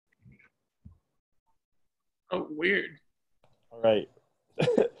Oh, weird. All right.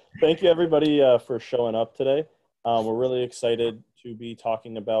 Thank you, everybody, for showing up today. We're really excited to be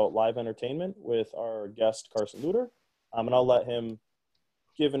talking about live entertainment with our guest, Carson Luter. And I'll let him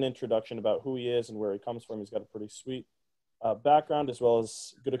give an introduction about who he is and where he comes from. He's got a pretty sweet background as well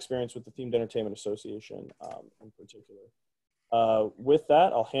as good experience with the Themed Entertainment Association in particular. With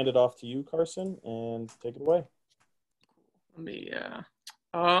that, I'll hand it off to you, Carson, and take it away. Let me,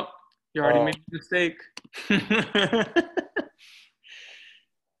 oh, you already made a mistake. Are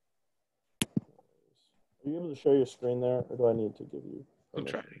you able to share your screen there, or do I need to give you permission? We'll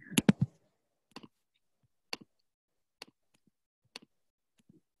try it again.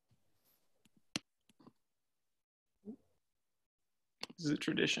 This is a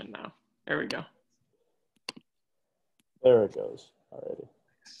tradition now. There we go. There it goes. Alrighty.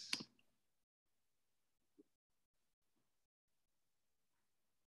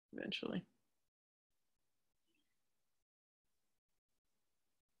 Eventually.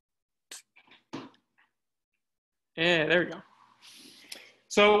 Yeah, there we go.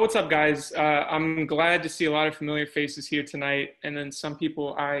 So what's up, guys? I'm glad to see a lot of familiar faces here tonight, and then some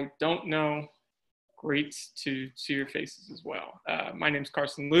people I don't know. Great to see your faces as well. My name's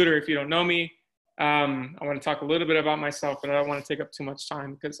Carson Luter. If you don't know me, I want to talk a little bit about myself, but I don't want to take up too much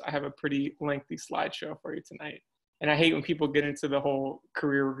time because I have a pretty lengthy slideshow for you tonight. And I hate when people get into the whole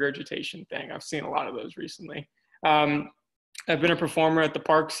career regurgitation thing. I've seen a lot of those recently. I've been a performer at the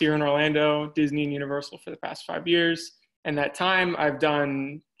parks here in Orlando, Disney and Universal for the past 5 years. And that time I've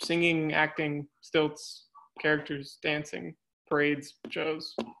done singing, acting, stilts, characters, dancing, parades,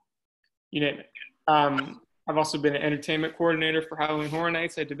 shows, you name it. I've also been an entertainment coordinator for Halloween Horror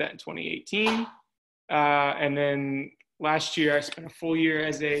Nights. I did that in 2018. And then last year I spent a full year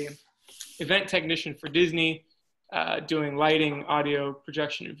as a event technician for Disney, doing lighting, audio,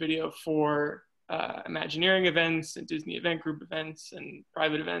 projection, and video for Imagineering events and Disney event group events and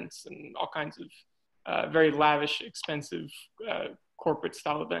private events and all kinds of very lavish, expensive corporate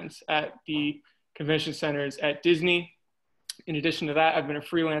style events at the convention centers at Disney. In addition to that, I've been a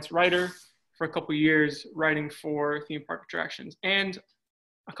freelance writer for a couple years, writing for theme park attractions and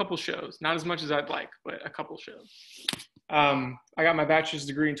a couple shows. Not as much as I'd like, but a couple shows. I got my bachelor's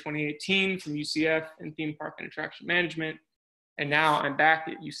degree in 2018 from UCF in theme park and attraction management. And now I'm back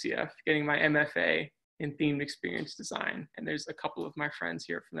at UCF getting my MFA in themed experience design. And there's a couple of my friends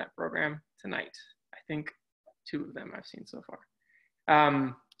here from that program tonight. I think 2 of them I've seen so far.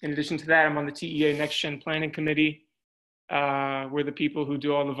 In addition to that, I'm on the TEA Next Gen Planning Committee. We're the people who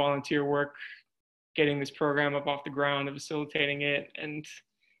do all the volunteer work, getting this program up off the ground and facilitating it and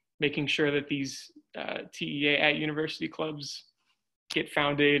making sure that these TEA at university clubs get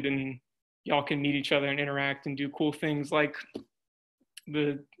founded and y'all can meet each other and interact and do cool things like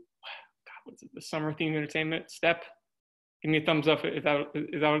the summer themed entertainment STEP. Give me a thumbs up if that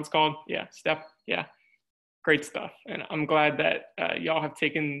is that what it's called? Yeah, STEP. Yeah, great stuff. And I'm glad that y'all have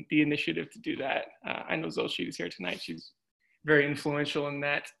taken the initiative to do that. I know Zolchi is here tonight. She's very influential in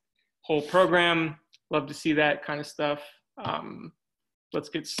that whole program. Love to see that kind of stuff. Let's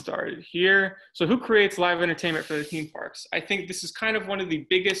get started here. So who creates live entertainment for the theme parks? I think this is kind of one of the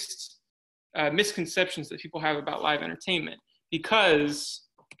biggest misconceptions that people have about live entertainment because,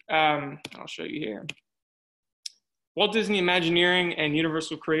 I'll show you here. Walt Disney Imagineering and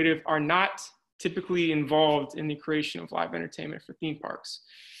Universal Creative are not typically involved in the creation of live entertainment for theme parks.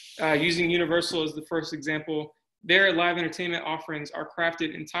 Using Universal as the first example, their live entertainment offerings are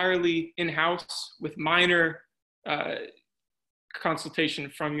crafted entirely in-house with minor consultation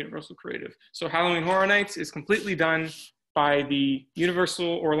from Universal Creative. So Halloween Horror Nights is completely done by the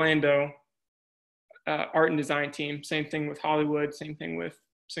Universal Orlando art and design team. Same thing with Hollywood, same thing with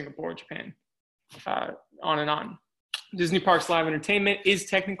Singapore, Japan, on and on. Disney Parks Live Entertainment is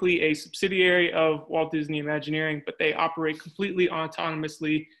technically a subsidiary of Walt Disney Imagineering, but they operate completely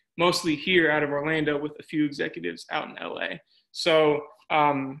autonomously, mostly here out of Orlando with a few executives out in LA. So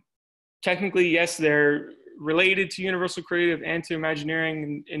technically, yes, they're related to Universal Creative and to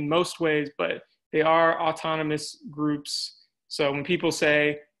Imagineering in most ways, but they are autonomous groups. So when people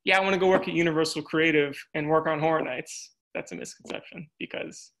say, yeah, I want to go work at Universal Creative and work on Horror Nights, that's a misconception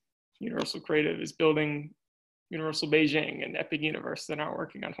because Universal Creative is building Universal Beijing and Epic Universe. They're not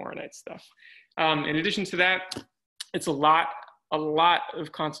working on Horror Nights stuff. In addition to that, it's a lot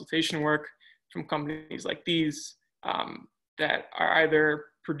of consultation work from companies like these that are either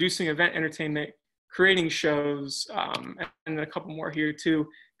producing event entertainment, creating shows, and then a couple more here too,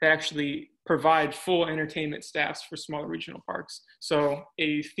 that actually provide full entertainment staffs for smaller regional parks. So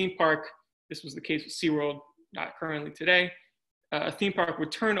a theme park, this was the case with SeaWorld, not currently today, a theme park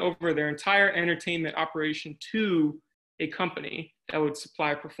would turn over their entire entertainment operation to a company that would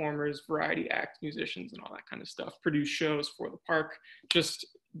supply performers, variety acts, musicians, and all that kind of stuff, produce shows for the park, just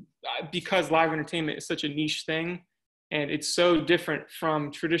because live entertainment is such a niche thing, and it's so different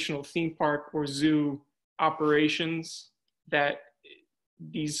from traditional theme park or zoo operations that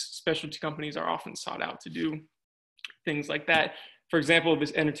these specialty companies are often sought out to do things like that. For example,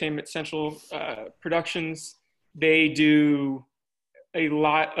 this Entertainment Central Productions, they do a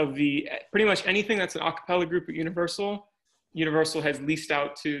lot of pretty much anything that's an a cappella group at Universal. Universal has leased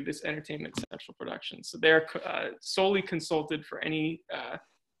out to this Entertainment Central Productions. So they're solely consulted for any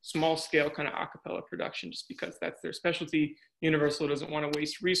small scale kind of a cappella production, just because that's their specialty. Universal doesn't want to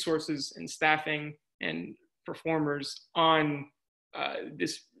waste resources and staffing and performers on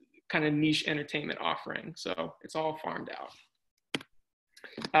this kind of niche entertainment offering. So it's all farmed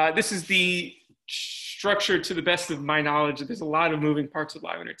out. This is the structure to the best of my knowledge. There's a lot of moving parts of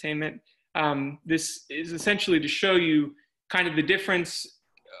live entertainment. This is essentially to show you kind of the difference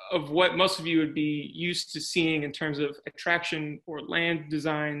of what most of you would be used to seeing in terms of attraction or land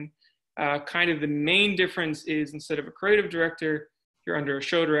design. Kind of the main difference is, instead of a creative director, you're under a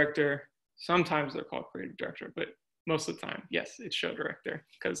show director. Sometimes they're called creative director, but most of the time, yes, it's show director,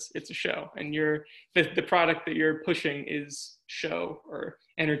 because it's a show, and the product that you're pushing is show or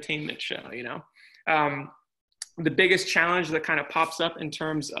entertainment show, you know. The biggest challenge that kind of pops up in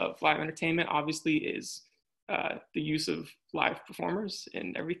terms of live entertainment, obviously, is the use of live performers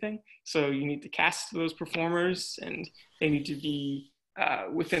and everything. So you need to cast those performers, and they need to be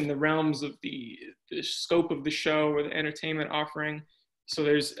within the realms of the scope of the show or the entertainment offering. So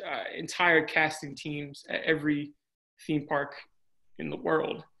there's entire casting teams at every theme park in the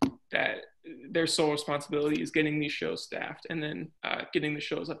world that their sole responsibility is getting these shows staffed, and then getting the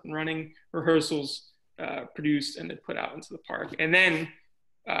shows up and running, rehearsals produced, and then put out into the park. And then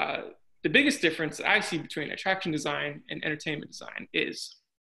the biggest difference that I see between attraction design and entertainment design is,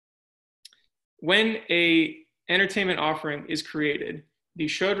 when a entertainment offering is created, the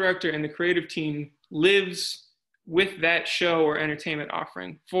show director and the creative team lives with that show or entertainment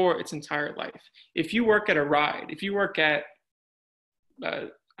offering for its entire life. If you work at a ride, if you work at, I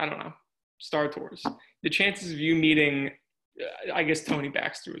don't know, Star Tours, the chances of you meeting, I guess Tony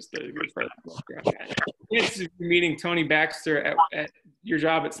Baxter was the first one. The chances of you meeting Tony Baxter at your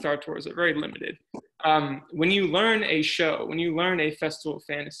job at Star Tours are very limited. When you learn a show, when you learn a Festival of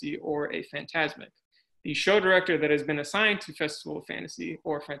Fantasy or a Fantasmic, the show director that has been assigned to Festival of Fantasy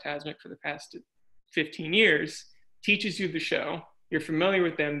or Fantasmic for the past 15 years teaches you the show. You're familiar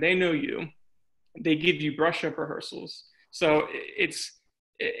with them. They know you. They give you brush-up rehearsals. So it's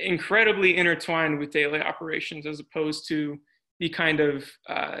incredibly intertwined with daily operations, as opposed to the kind of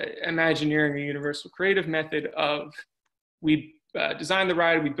Imagineering or Universal creative method of, we design the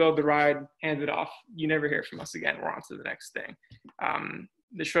ride, we build the ride, hand it off. You never hear from us again. We're on to the next thing.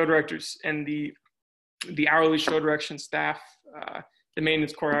 The show directors and the hourly show direction staff, the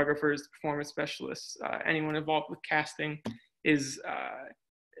maintenance choreographers, the performance specialists, anyone involved with casting is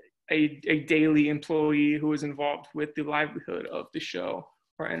a daily employee who is involved with the livelihood of the show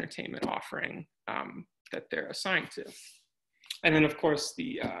or entertainment offering that they're assigned to. And then, of course,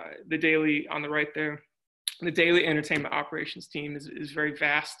 the daily, on the right there, the daily entertainment operations team is very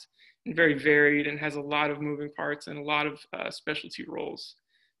vast and very varied, and has a lot of moving parts and a lot of specialty roles.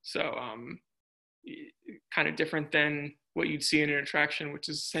 So kind of different than what you'd see in an attraction, which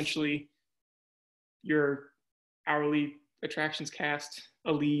is essentially your hourly attractions cast,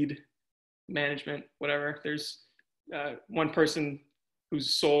 a lead, management, whatever. There's one person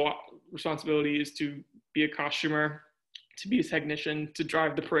whose sole responsibility is to be a costumer, to be a technician, to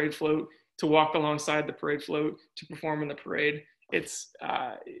drive the parade float, to walk alongside the parade float, to perform in the parade. It's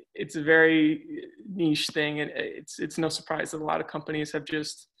a very niche thing, and it's no surprise that a lot of companies have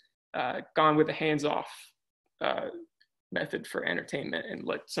just gone with a hands-off method for entertainment and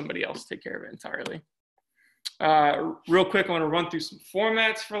let somebody else take care of it entirely. Real quick, I want to run through some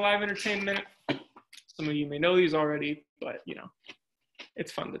formats for live entertainment. Some of you may know these already, but you know,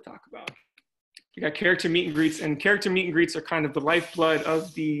 it's fun to talk about. We got character meet and greets, and character meet and greets are kind of the lifeblood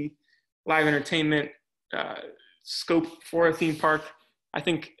of the live entertainment scope for a theme park. I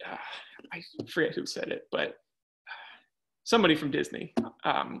think, I forget who said it, but somebody from Disney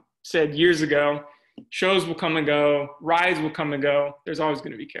said years ago, shows will come and go, rides will come and go. There's always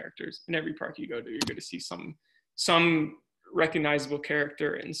going to be characters. In every park you go to, you're going to see some recognizable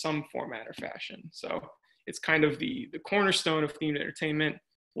character in some format or fashion. So it's kind of the cornerstone of themed entertainment,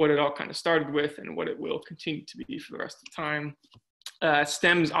 what it all kind of started with and what it will continue to be for the rest of the time.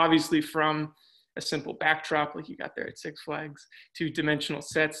 Stems obviously from a simple backdrop like you got there at Six Flags, two-dimensional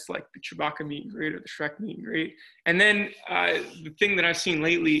sets like the Chewbacca meet and greet or the Shrek meet and greet. And then the thing that I've seen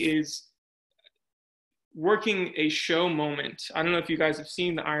lately is working a show moment. I don't know if you guys have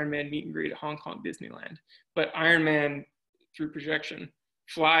seen the Iron Man meet and greet at Hong Kong Disneyland, but Iron Man, through projection,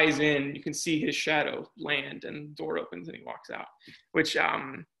 flies in. You can see his shadow land, and the door opens and he walks out, which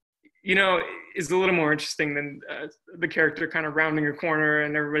you know, is a little more interesting than the character kind of rounding a corner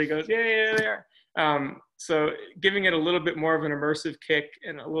and everybody goes, yeah, there. So giving it a little bit more of an immersive kick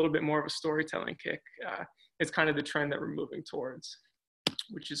and a little bit more of a storytelling kick is kind of the trend that we're moving towards,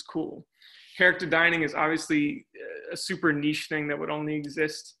 which is cool. Character dining is obviously a super niche thing that would only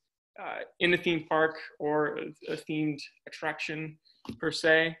exist in a theme park or a themed attraction per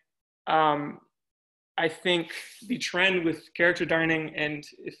se. I think the trend with character dining, and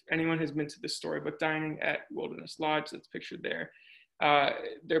if anyone has been to the storybook dining at Wilderness Lodge that's pictured there,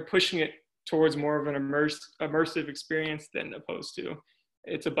 they're pushing it towards more of an immersive experience than opposed to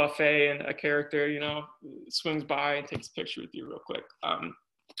it's a buffet and a character, you know, swings by and takes a picture with you real quick.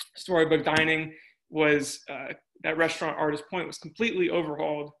 Storybook dining was, that restaurant Artist Point was completely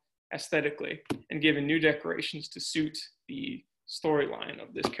overhauled aesthetically and given new decorations to suit the storyline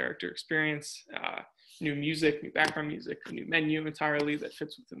of this character experience. New music, new background music, a new menu entirely that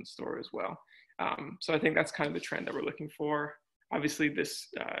fits within the story as well. So I think that's kind of the trend that we're looking for. Obviously, this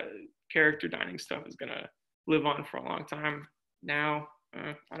character dining stuff is going to live on for a long time now.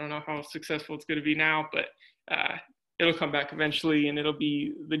 I don't know how successful it's going to be now, but it'll come back eventually, and it'll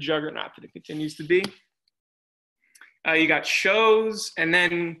be the juggernaut that it continues to be. You got shows, and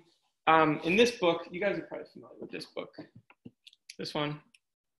then in this book, you guys are probably familiar with this book. This one.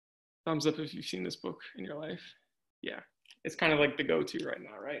 Thumbs up if you've seen this book in your life. Yeah, it's kind of like the go-to right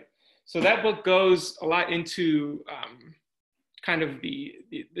now, right? So that book goes a lot into kind of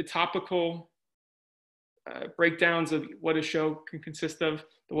the topical breakdowns of what a show can consist of.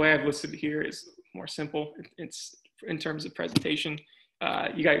 The way I've listed it here is more simple. It's in terms of presentation.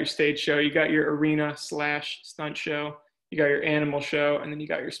 You got your stage show, you got your arena / stunt show, you got your animal show, and then you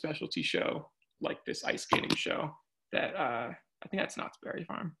got your specialty show, like this ice skating show that I think that's Knott's Berry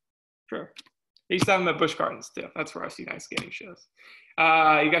Farm. Sure. They used to have them at Busch Gardens too. That's where I've seen ice skating shows.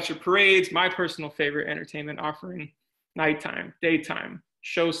 You got your parades, my personal favorite entertainment offering, nighttime, daytime,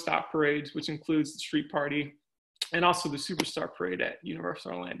 show stop parades, which includes the street party, and also the Superstar Parade at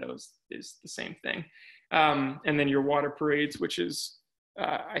Universal Orlando is the same thing. And then your water parades, which is,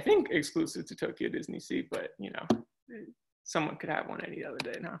 I think, exclusive to Tokyo Disney Sea, but, you know, someone could have one any other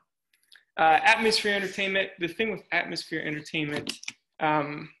day now. Atmosphere entertainment, the thing with atmosphere entertainment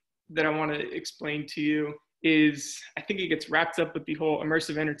that I want to explain to you is I think it gets wrapped up with the whole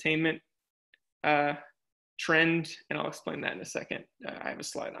immersive entertainment trend, and I'll explain that in a second. I have a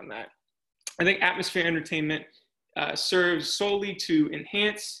slide on that. I think atmosphere entertainment serves solely to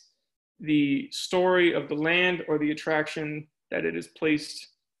enhance the story of the land or the attraction that it is placed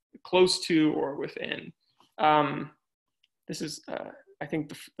close to or within. This is, I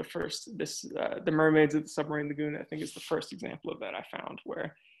think, the first, the Mermaids of the Submarine Lagoon, I think, is the first example of that I found,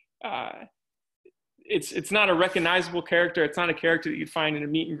 where it's not a recognizable character. It's not a character that you'd find in a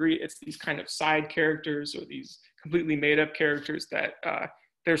meet and greet. It's these kind of side characters or these completely made up characters that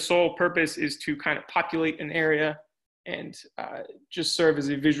their sole purpose is to kind of populate an area and just serve as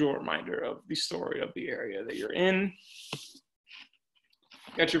a visual reminder of the story of the area that you're in.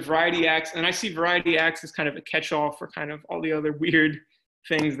 Got your variety acts, and I see variety acts as kind of a catch-all for kind of all the other weird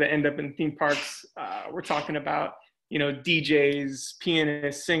things that end up in theme parks. We're talking about, you know, DJs,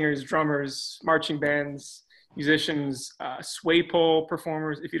 pianists, singers, drummers, marching bands, musicians, sway pole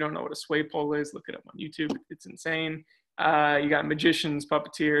performers. If you don't know what a sway pole is, look it up on YouTube. It's insane. You got magicians,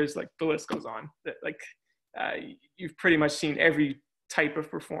 puppeteers, like the list goes on. You've pretty much seen every type of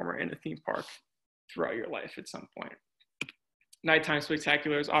performer in a theme park throughout your life at some point. Nighttime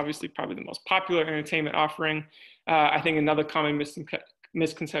spectacular is obviously probably the most popular entertainment offering. I think another common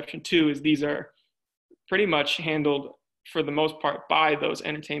misconception too is these are pretty much handled for the most part by those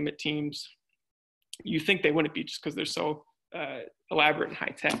entertainment teams. You think they wouldn't be just because they're so elaborate and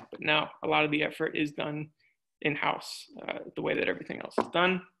high tech, but no, a lot of the effort is done in-house, the way that everything else is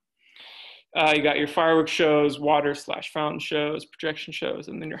done. You got your fireworks shows, water / fountain shows, projection shows,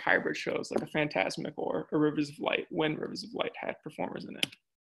 and then your hybrid shows like a Phantasmic or a Rivers of Light, when Rivers of Light had performers in it.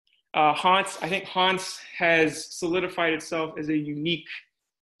 Haunts, I think Haunts has solidified itself as a unique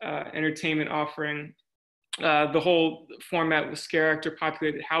entertainment offering. The whole format with scare actor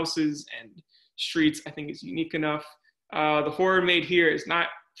populated houses and streets, I think, is unique enough. The horror made here is not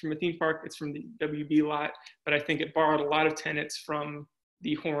from a theme park, it's from the WB lot, but I think it borrowed a lot of tenets from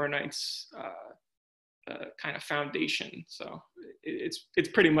the Horror Nights kind of foundation. So it's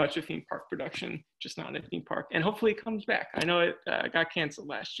pretty much a theme park production, just not a theme park. And hopefully it comes back. I know it got canceled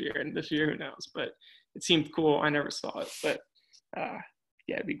last year, and this year, who knows? But it seemed cool. I never saw it, but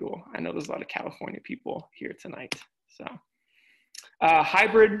yeah, it'd be cool. I know there's a lot of California people here tonight. So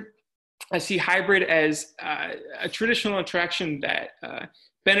hybrid, I see hybrid as a traditional attraction that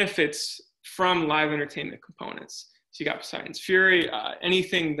benefits from live entertainment components. So you got Poseidon's Fury,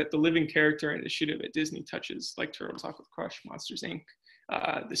 anything that the living character initiative at Disney touches, like Turtles Talk with Crush, Monsters Inc.,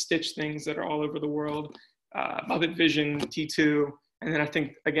 the Stitch things that are all over the world, Muppet Vision, T2, and then I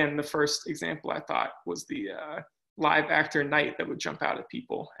think, again, the first example I thought was the live actor Knight that would jump out at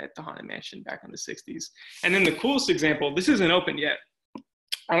people at the Haunted Mansion back in the 60s. And then the coolest example, this isn't open yet.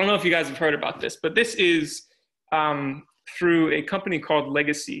 I don't know if you guys have heard about this, but this is through a company called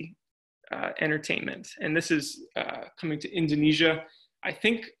Legacy Entertainment. And this is coming to Indonesia. I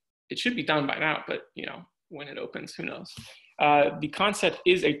think it should be done by now, but you know, when it opens, who knows? The concept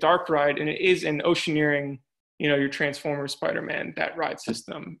is a dark ride, and it is an oceaneering, you know, your Transformers, Spider-Man, that ride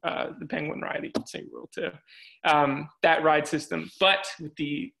system, the Penguin ride, you can say World too, that ride system, but with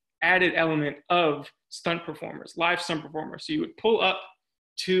the added element of stunt performers, live stunt performers. So you would pull up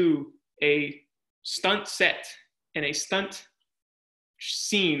to a stunt set, and a stunt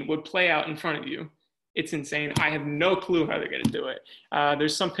scene would play out in front of you. It's insane. I have no clue how they're going to do it.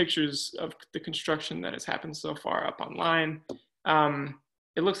 There's some pictures of the construction that has happened so far up online.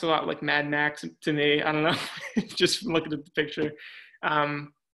 It looks a lot like Mad Max to me. I don't know, just from looking at the picture.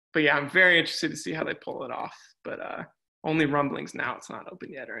 But yeah, I'm very interested to see how they pull it off. But only rumblings now. It's not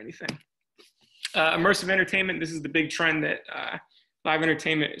open yet or anything. Immersive entertainment. This is the big trend that live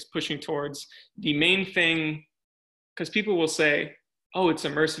entertainment is pushing towards. The main thing, because people will say, oh, it's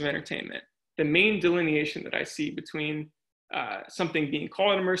immersive entertainment. The main delineation that I see between something being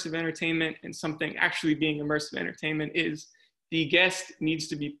called immersive entertainment and something actually being immersive entertainment is the guest needs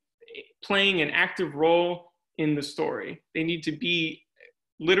to be playing an active role in the story. They need to be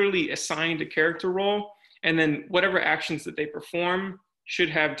literally assigned a character role, and then whatever actions that they perform should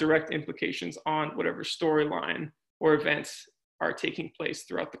have direct implications on whatever storyline or events are taking place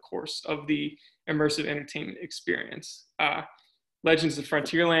throughout the course of the immersive entertainment experience. Legends of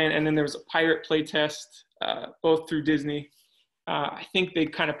Frontierland, and then there was a pirate playtest, both through Disney. I think they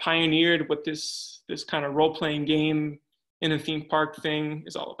kind of pioneered what this kind of role-playing game in a theme park thing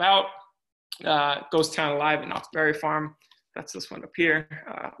is all about. Ghost Town Alive at Knott's Berry Farm. That's this one up here.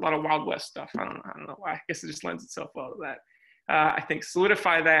 A lot of Wild West stuff. I don't know why. I guess it just lends itself well to that. I think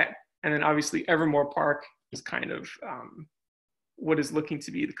solidify that, and then obviously Evermore Park is kind of what is looking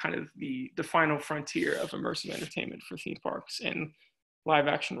to be the final frontier of immersive entertainment for theme parks and live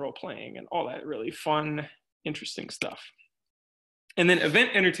action role playing and all that really fun, interesting stuff. And then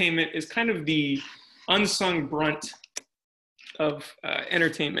event entertainment is kind of the unsung brunt of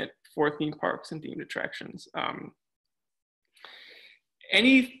entertainment for theme parks and themed attractions.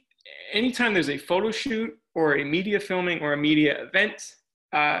 Anytime there's a photo shoot or a media filming or a media event,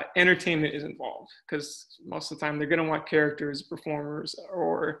 entertainment is involved, because most of the time they're going to want characters, performers,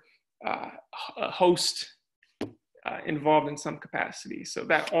 or a host involved in some capacity. So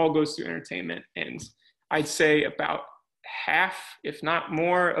that all goes through entertainment. And I'd say about half, if not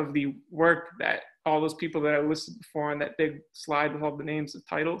more, of the work that all those people that I listed before on that big slide with all the names of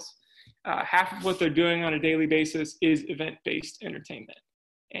titles, half of what they're doing on a daily basis is event-based entertainment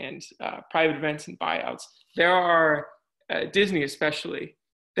and private events and buyouts. There are, Disney especially,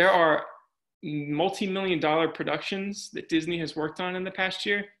 there are multi-million-dollar productions that Disney has worked on in the past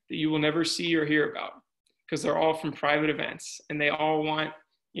year that you will never see or hear about, because they're all from private events, and they all want,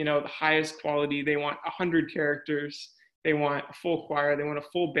 you know, the highest quality. They want 100 characters. They want a full choir. They want a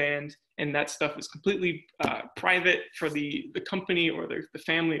full band, and that stuff is completely private for the company or the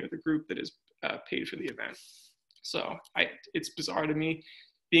family or the group that is paid for the event. So it's bizarre to me.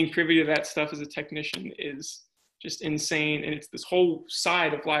 Being privy to that stuff as a technician is just insane. And it's this whole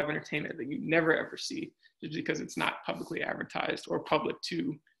side of live entertainment that you never ever see, just because it's not publicly advertised or public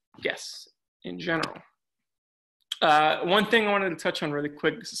to guests in general. One thing I wanted to touch on really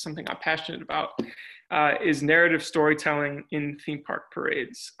quick, this is something I'm passionate about, is narrative storytelling in theme park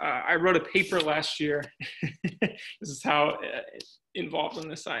parades. I wrote a paper last year. This is how involved in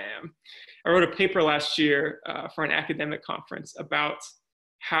this I am. I wrote a paper last year for an academic conference about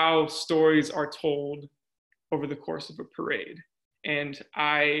how stories are told over the course of a parade. And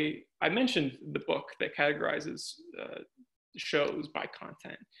I mentioned the book that categorizes shows by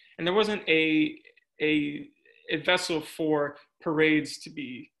content. And there wasn't a vessel for parades to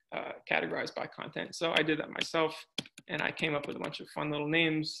be categorized by content. So I did that myself. and I came up with a bunch of fun little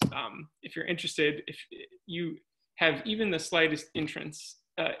names. If you're interested, if you have even the slightest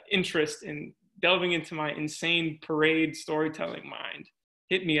interest in delving into my insane parade storytelling mind,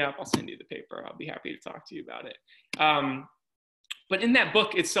 hit me up. I'll send you the paper. I'll be happy to talk to you about it. But in that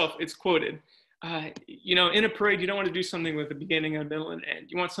book itself, it's quoted, in a parade, you don't want to do something with a beginning, a middle, and end.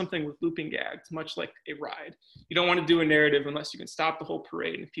 You want something with looping gags, much like a ride. You don't want to do a narrative unless you can stop the whole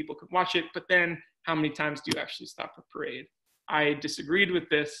parade and people can watch it. But then how many times do you actually stop a parade? I disagreed with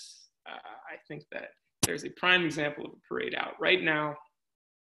this. I think that there's a prime example of a parade out right now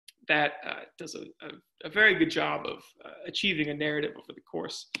that does a very good job of achieving a narrative over the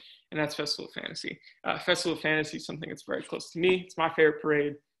course, and that's Festival of Fantasy. Festival of Fantasy is something that's very close to me. It's my favorite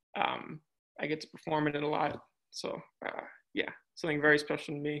parade. I get to perform in it a lot, so yeah, something very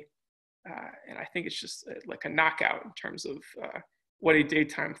special to me. And I think it's just like a knockout in terms of what a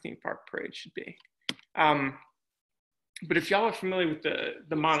daytime theme park parade should be. But if y'all are familiar with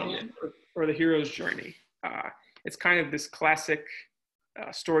the monolith or the hero's journey, it's kind of this classic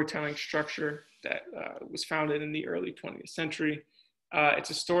storytelling structure that was founded in the early 20th century. It's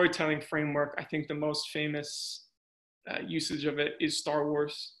a storytelling framework. I think the most famous usage of it is Star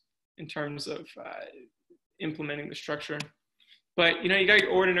Wars in terms of implementing the structure. But you got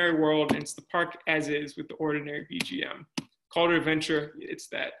your ordinary world, and it's the park as is with the ordinary BGM. Call to Adventure, it's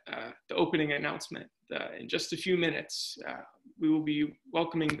that the opening announcement. In just a few minutes, we will be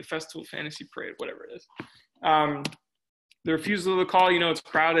welcoming the Festival of Fantasy Parade, whatever it is. The refusal to call, it's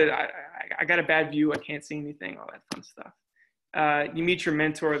crowded. I got a bad view. I can't see anything, all that fun stuff. You meet your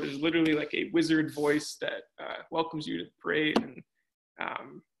mentor. There's literally like a wizard voice that welcomes you to the parade and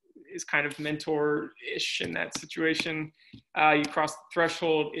is kind of mentor-ish in that situation. You cross the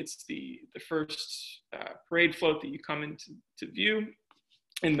threshold. It's the first parade float that you come into view.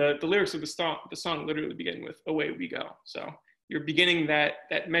 And the lyrics of the song literally begin with "Away we go." So you're beginning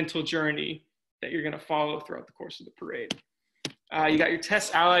that mental journey that you're going to follow throughout the course of the parade. You got your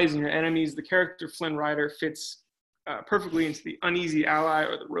test allies and your enemies. The character Flynn Rider fits perfectly into the uneasy ally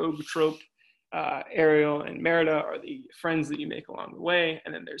or the rogue trope. Ariel and Merida are the friends that you make along the way.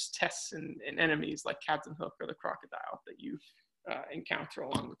 And then there's tests and enemies like Captain Hook or the crocodile that you encounter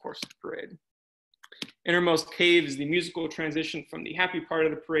along the course of the parade. Innermost Cave is the musical transition from the happy part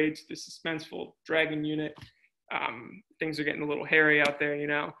of the parade to the suspenseful dragon unit. Things are getting a little hairy out there,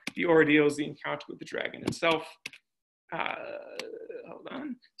 The ordeal is the encounter with the dragon itself. Hold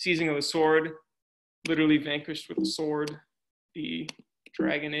on. Seizing of the sword, literally vanquished with the sword. The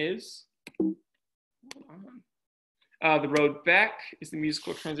dragon is. Hold on. The road back is the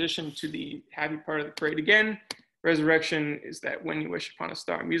musical transition to the happy part of the parade again. Resurrection is that when you wish upon a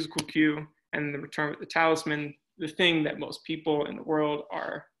star musical cue, and the return with the talisman, the thing that most people in the world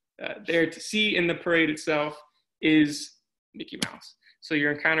are there to see in the parade itself is Mickey Mouse. So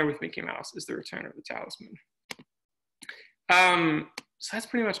your encounter with Mickey Mouse is the return of the talisman. So that's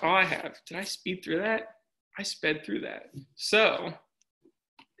pretty much all I have. Did I speed through that? I sped through that. So,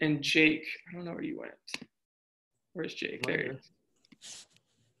 and Jake, I don't know where you went. Where's Jake? There he is.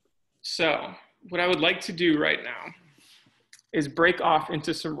 So what I would like to do right now is break off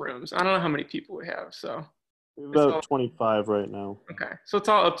into some rooms. I don't know how many people we have, so. About 25 right now. Okay, so it's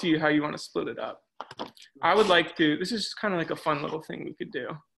all up to you how you want to split it up. I would like to, this is just kind of like a fun little thing we could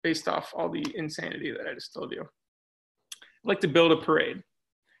do based off all the insanity that I just told you. I'd like to build a parade.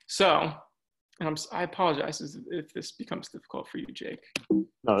 So, and I apologize if this becomes difficult for you, Jake.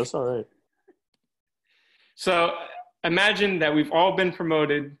 No, that's all right. So imagine that we've all been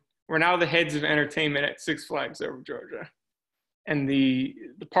promoted. We're now the heads of entertainment at Six Flags over Georgia. And the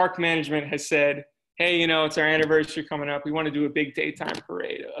park management has said, hey, it's our anniversary coming up. We want to do a big daytime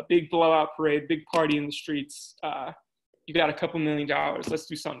parade, a big blowout parade, big party in the streets. You got a couple $1 million. Let's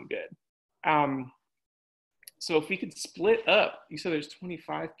do something good. So if we could split up, you said there's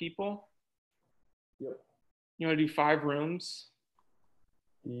 25 people? Yep. You want to do 5 rooms?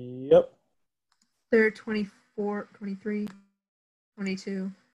 Yep. There are 24, 23,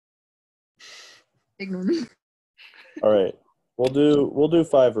 22. Ignore me. All right. We'll do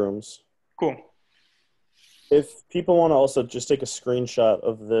 5 rooms. Cool. If people want to also just take a screenshot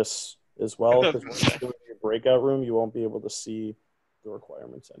of this as well, because when you're doing your breakout room, you won't be able to see the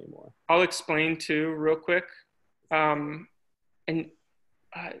requirements anymore. I'll explain too real quick.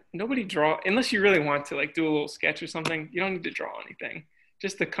 Nobody draw, unless you really want to like do a little sketch or something, you don't need to draw anything.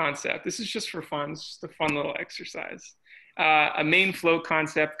 Just the concept. This is just for fun. It's just a fun little exercise. A main float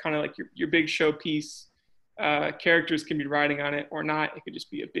concept, kind of like your big showpiece. Characters can be riding on it or not. It could just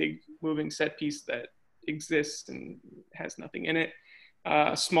be a big moving set piece that exists and has nothing in it.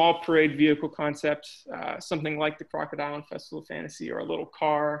 a small parade vehicle concept, something like the Crocodile and Festival of Fantasy, or a little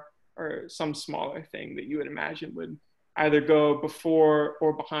car, or some smaller thing that you would imagine would either go before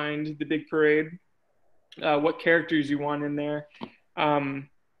or behind the big parade. What characters you want in there,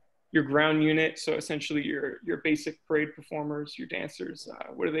 your ground unit, so essentially your basic parade performers, your dancers.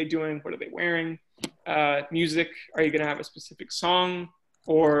 What are they doing? What are they wearing? Music, are you going to have a specific song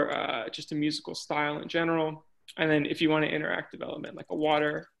or just a musical style in general? And then if you want an interactive element like a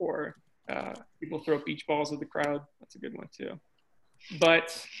water or people throw beach balls at the crowd, that's a good one too.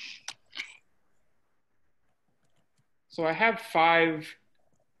 But so I have 5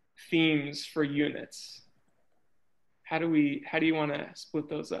 themes for units. How do you want to split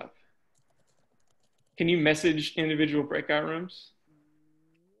those up? Can you message individual breakout rooms?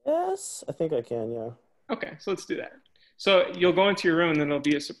 Yes, I think I can. Yeah. Okay, so let's do that. So you'll go into your room and then it'll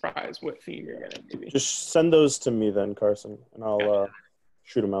be a surprise what theme you're gonna maybe. Just send those to me then, Carson, and I'll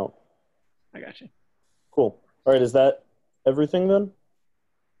shoot them out. I got you. Cool. All right, is that everything then?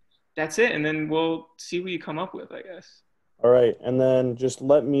 That's it, and then we'll see what you come up with, I guess. All right, and then just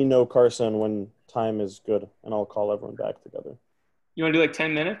let me know, Carson, when time is good, and I'll call everyone back together. You want to do like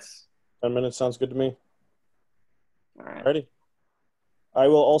 10 minutes? 10 minutes sounds good to me. All right. Ready? I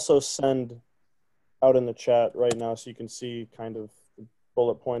will also send out in the chat right now so you can see kind of the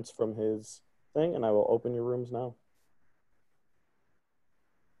bullet points from his thing, and I will open your rooms now.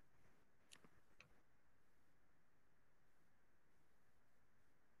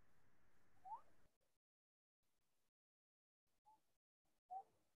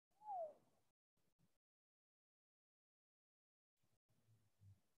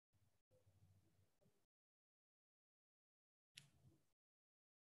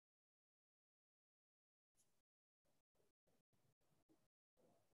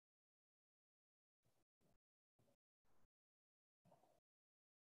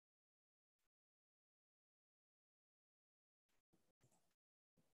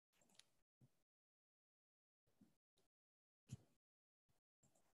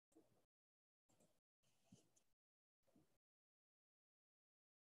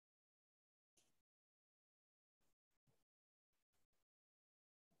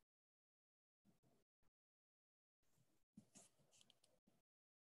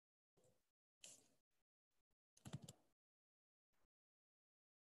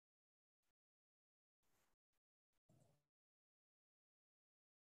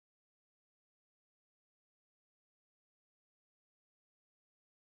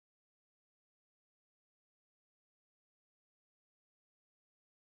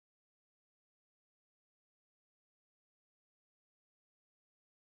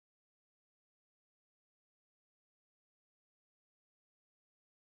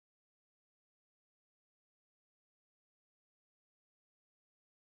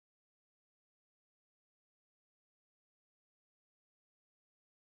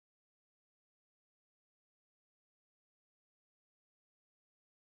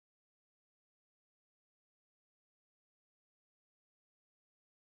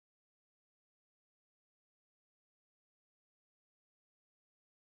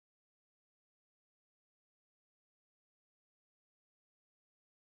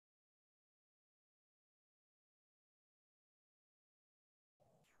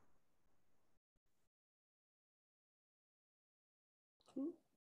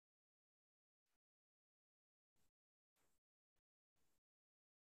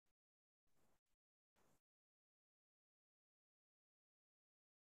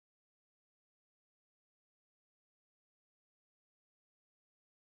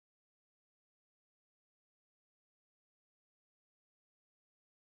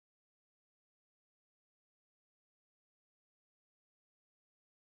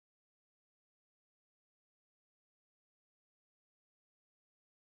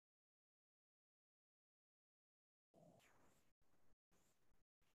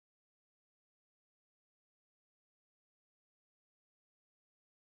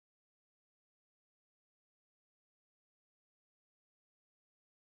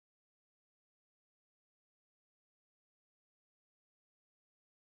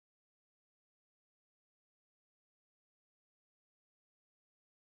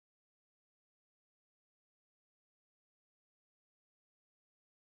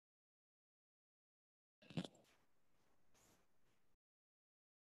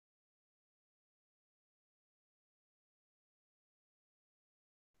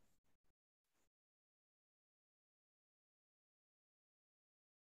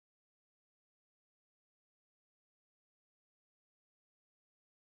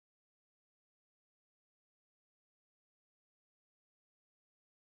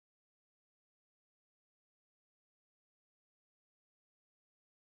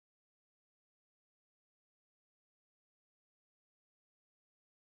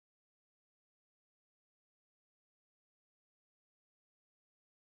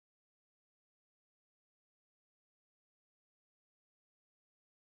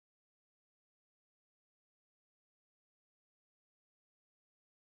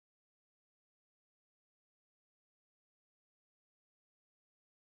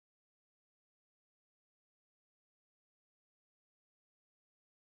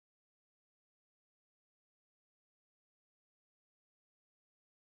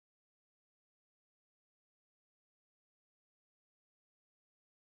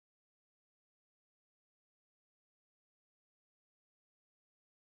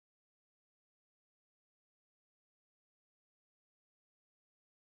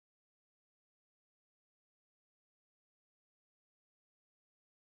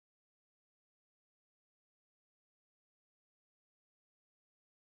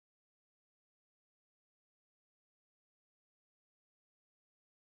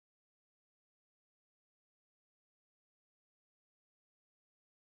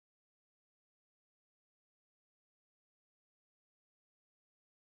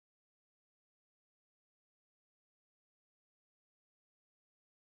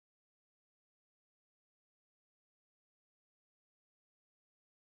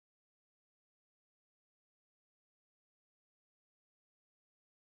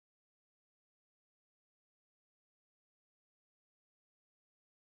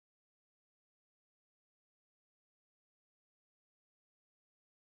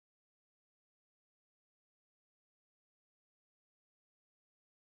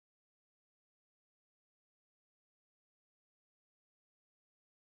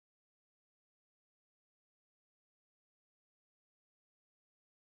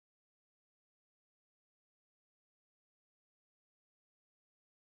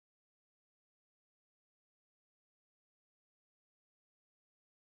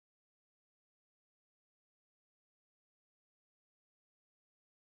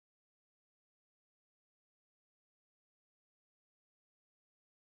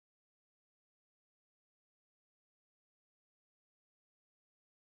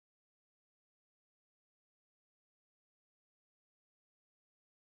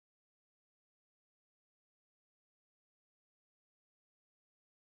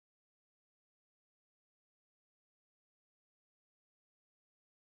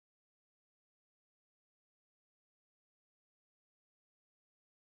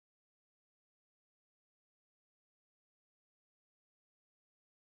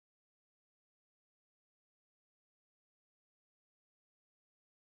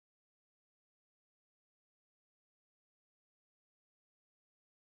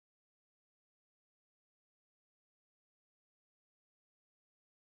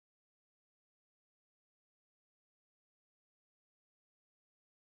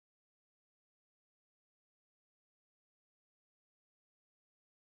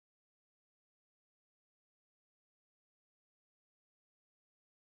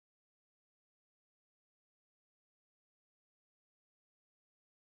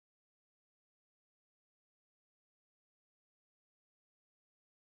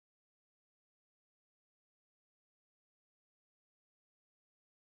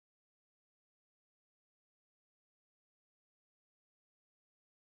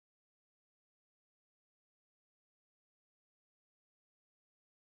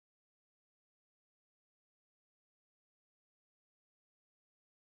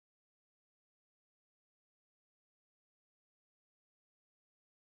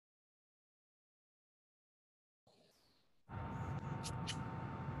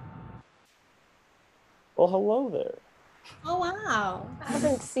 Well, hello there. Oh, wow. I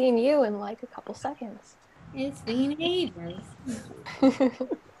haven't seen you in like a couple seconds. It's been ages.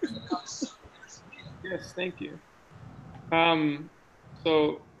 Yes, thank you.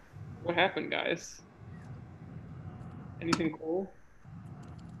 So what happened, guys? Anything cool?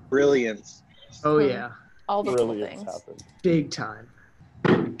 Brilliance. Oh yeah, All the cool Brilliance things. happened. big time.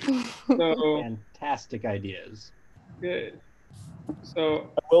 So Fantastic ideas. good. So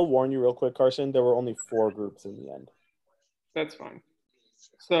I will warn you real quick, Carson, there were only 4 groups in the end. that's fine.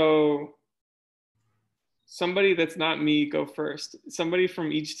 So somebody that's not me go first. Somebody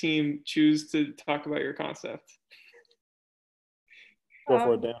from each team choose to talk about your concept. Go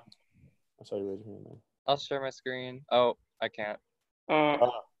for it, Dan. I saw you raise your hand, man. I'll share my screen. Oh, I can't.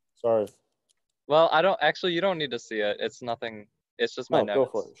 Sorry. Well, I don't actually. You don't need to see it. It's nothing. It's just my No,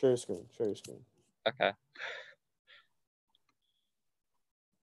 notes. go for it. Share your screen. Share your screen. Okay.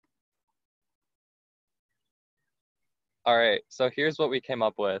 All right. So here's what we came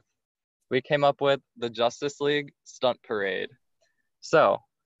up with. We came up with the Justice League Stunt Parade. So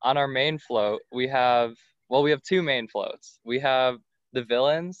on our main float, we have 2 main floats. We have the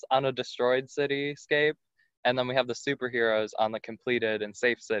villains on a destroyed cityscape, and then we have the superheroes on the completed and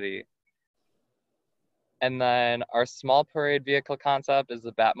safe city. And then our small parade vehicle concept is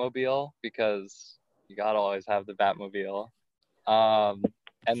the Batmobile, because you gotta always have the Batmobile.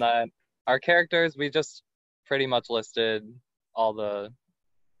 And then our characters, we just pretty much listed all the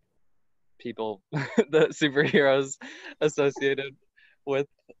people, the superheroes associated with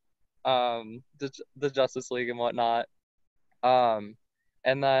the Justice League and whatnot.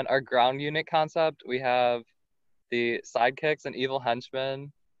 And then our ground unit concept, we have the sidekicks and evil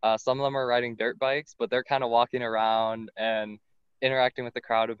henchmen. Some of them are riding dirt bikes, but they're kind of walking around and interacting with the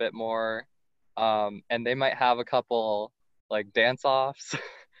crowd a bit more. And they might have a couple like dance-offs.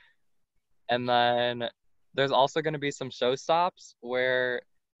 And then there's also going to be some show stops where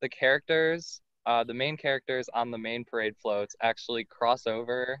the characters, the main characters on the main parade floats actually cross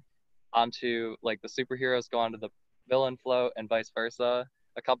over onto, like, the superheroes go onto the villain float and vice versa,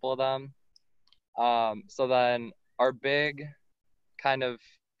 a couple of them. So then our big kind of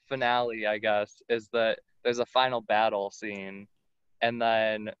finale, I guess, is that there's a final battle scene, and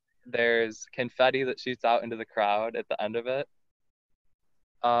then there's confetti that shoots out into the crowd at the end of it.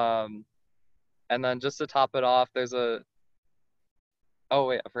 And then just to top it off, there's oh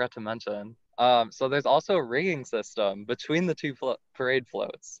wait, I forgot to mention. So there's also a rigging system between the 2 parade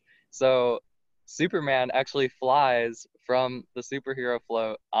floats. So Superman actually flies from the superhero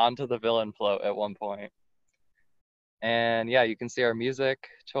float onto the villain float at one point. And yeah, you can see our music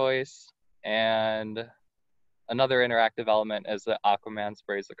choice. And another interactive element is that Aquaman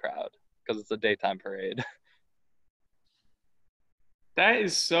sprays the crowd because it's a daytime parade. That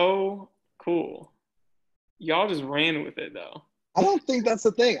is so cool. Y'all just ran with it though. I don't think that's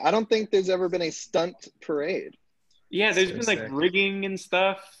the thing. I don't think there's ever been a stunt parade. Yeah, there's So been like sick. rigging and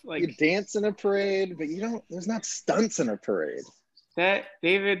stuff like You dance in a parade, but there's not stunts in a parade. that.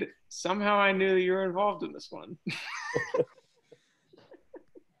 David, somehow I knew you were involved in this one.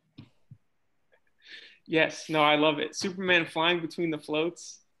 Yes, no, I love it. Superman flying between the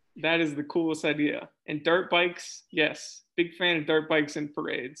floats. That is the coolest idea. And dirt bikes, yes. Big fan of dirt bikes and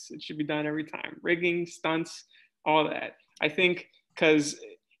parades. It should be done every time. Rigging, stunts, all that. I think because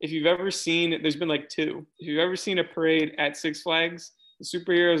if you've ever seen, there's been like 2. If you've ever seen a parade at Six Flags, the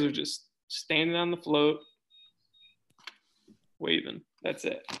superheroes are just standing on the float, waving. That's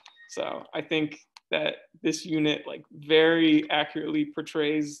it. So I think that this unit like very accurately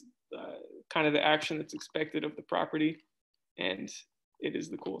portrays kind of the action that's expected of the property, and it is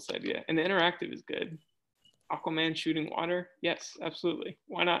the coolest idea. And the interactive is good. Aquaman shooting water, yes, absolutely.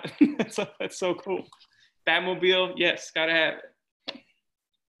 Why not? That's so cool. Batmobile, yes, gotta have it.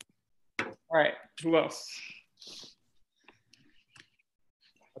 All right, who else?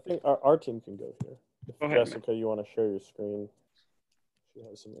 I think our team can go here. If Go ahead, Jessica, you want to share your screen? She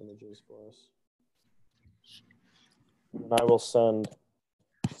has some images for us. And I will send.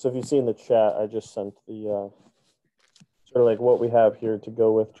 So if you see in the chat, I just sent the sort of like what we have here to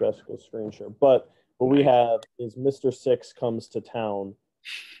go with Jessica's screen share. But what we have is Mr. Six comes to town.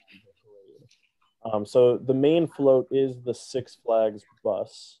 So the main float is the Six Flags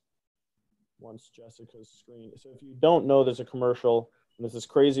bus. Once Jessica's screen. So if you don't know, there's a commercial, and there's this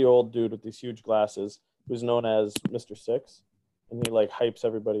crazy old dude with these huge glasses who's known as Mr. Six, and he like hypes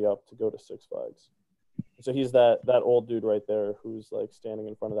everybody up to go to Six Flags. So he's that old dude right there who's like standing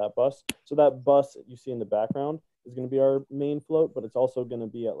in front of that bus. So that bus that you see in the background is going to be our main float, but it's also going to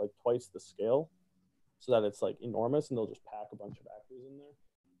be at like twice the scale. so that it's like enormous, and they'll just pack a bunch of actors in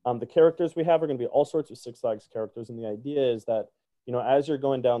there. The characters we have are going to be all sorts of Six Flags characters, and the idea is that, you know, as you're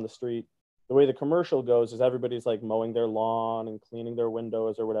going down the street, the way the commercial goes is everybody's like mowing their lawn and cleaning their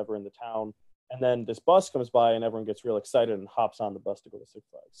windows or whatever in the town. And then this bus comes by and everyone gets real excited and hops on the bus to go to Six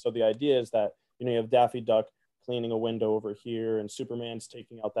Flags. So the idea is that, you know, you have Daffy Duck cleaning a window over here and Superman's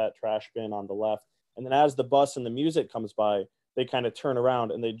taking out that trash bin on the left. And then as the bus and the music comes by, they kind of turn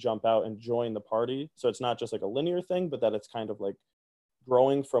around and they jump out and join the party. So it's not just like a linear thing, but that it's kind of like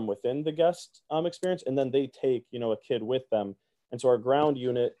growing from within the guest experience. And then they take, you know, a kid with them. And so our ground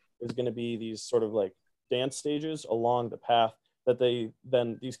unit is going to be these sort of like dance stages along the path that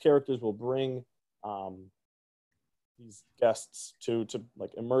these characters will bring these guests to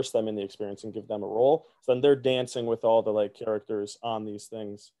like immerse them in the experience and give them a role. So then they're dancing with all the like characters on these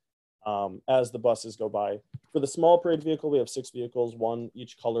things as the buses go by. For the small parade vehicle, we have 6 vehicles, 1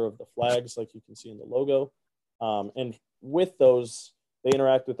 each color of the flags, like you can see in the logo. And with those, they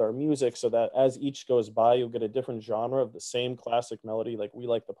interact with our music so that as each goes by, you'll get a different genre of the same classic melody. Like We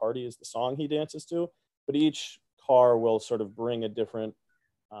Like the Party is the song he dances to, but each car will sort of bring a different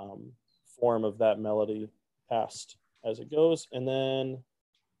form of that melody past as it goes. And then,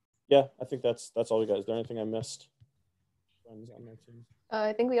 yeah, I think that's all we got. Is there anything I missed? Friends on my team.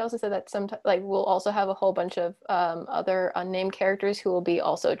 I think we also said that sometimes, like, we'll also have a whole bunch of other unnamed characters who will be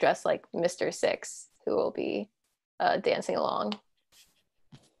also dressed like Mr. Six, who will be dancing along.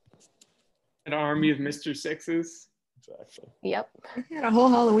 An army of Mr. Sixes. Exactly. Yep. I had a whole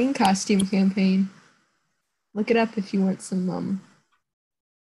Halloween costume campaign. Look it up if you want some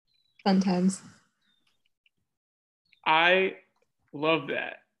fun times. I love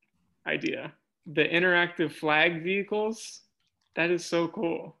that idea. The interactive flag vehicles, that is so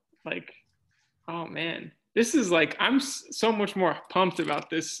cool. Like, oh man, this is like, I'm so much more pumped about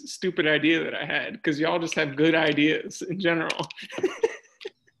this stupid idea that I had because y'all just have good ideas in general.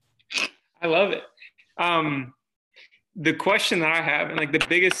 I love it. The question that I have, and like the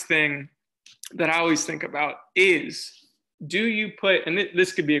biggest thing that I always think about is, do you put, and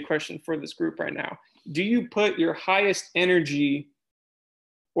this could be a question for this group right now, do you put your highest energy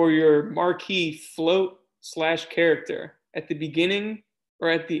or your marquee float / character at the beginning or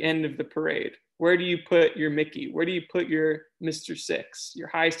at the end of the parade? Where do you put your Mickey? Where do you put your Mr. Six, your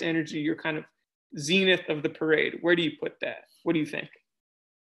highest energy, your kind of zenith of the parade? Where do you put that? What do you think?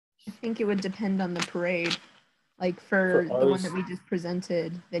 I think it would depend on the parade. Like for the one that we just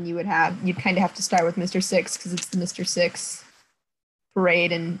presented, then you'd kind of have to start with Mr. Six because it's the Mr. Six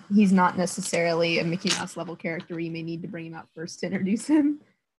parade, and he's not necessarily a Mickey Mouse level character. You may need to bring him out first to introduce him.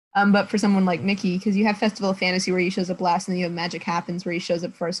 But for someone like Mickey, because you have Festival of Fantasy where he shows up last, and then you have Magic Happens where he shows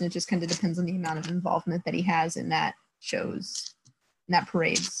up first, and it just kind of depends on the amount of involvement that he has in that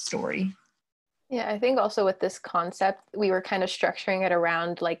parade's story. Yeah, I think also with this concept, we were kind of structuring it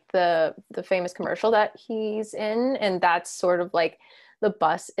around like the famous commercial that he's in, and that's sort of like the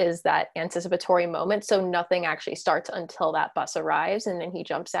bus is that anticipatory moment. So nothing actually starts until that bus arrives and then he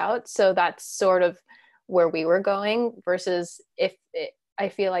jumps out. So that's sort of where we were going versus I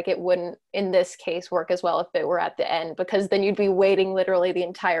feel like it wouldn't in this case work as well if it were at the end, because then you'd be waiting literally the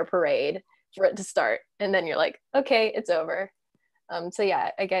entire parade for it to start. And then you're like, okay, it's over. So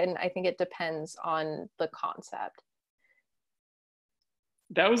yeah, again, I think it depends on the concept.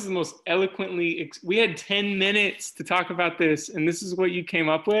 That was the most eloquently, we had 10 minutes to talk about this, and this is what you came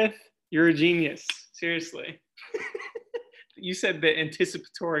up with? You're a genius, seriously. You said the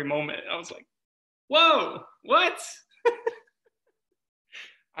anticipatory moment. I was like, whoa, what?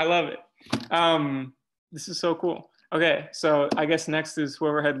 I love it. This is so cool. Okay, so I guess next is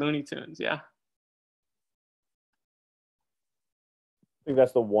whoever had Looney Tunes, yeah? I think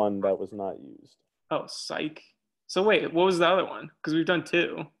that's the one that was not used. Oh, psych. So wait, what was the other one? Because we've done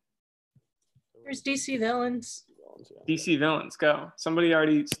 2. There's DC Villains. DC Villains, go. Somebody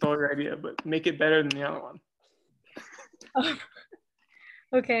already stole your idea, but make it better than the other one.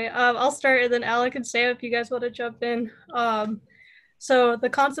 Okay, I'll start and then Alec can stay if you guys want to jump in. So the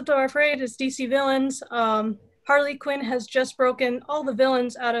concept of our parade is DC Villains. Harley Quinn has just broken all the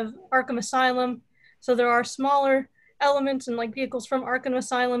villains out of Arkham Asylum. So there are smaller elements and like vehicles from Arkham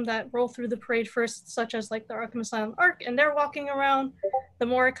Asylum that roll through the parade first, such as like the Arkham Asylum Arc, and they're walking around. The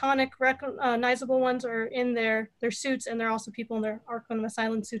more iconic, recognizable ones are in their suits, and there are also people in their Arkham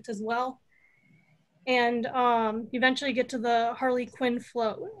Asylum suits as well. And you eventually get to the Harley Quinn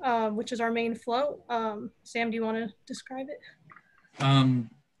float, which is our main float. Sam, do you want to describe it?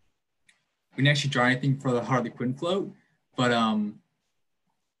 We didn't actually draw anything for the Harley Quinn float, but I'm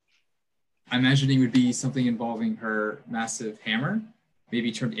imagining it would be something involving her massive hammer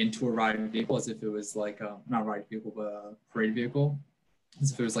maybe turned into a riding vehicle, as if it was like not a riding vehicle, but a parade vehicle,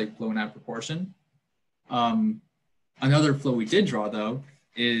 as if it was like blown out of proportion. Another float we did draw though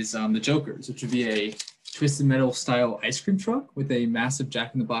is the Jokers, which would be a Twisted Metal style ice cream truck with a massive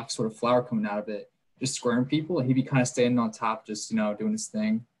Jack in the Box sort of flower coming out of it, just squaring people, and he'd be kind of standing on top, just doing his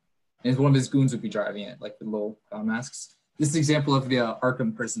thing. And one of his goons would be driving it, like the little masks. This is an example of the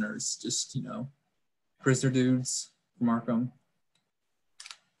Arkham prisoners, just prisoner dudes from Arkham.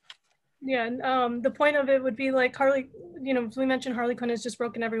 Yeah, and the point of it would be like Harley, we mentioned Harley Quinn has just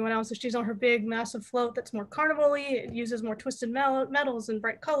broken everyone else, so she's on her big, massive float that's more carnival-y. It uses more twisted metals and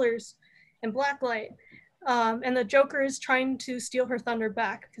bright colors and black light. And the Joker is trying to steal her thunder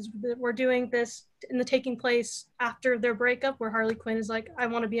back, because we're doing this in the taking place after their breakup, where Harley Quinn is like, I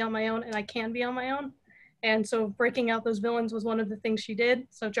want to be on my own and I can be on my own. And so breaking out those villains was one of the things she did.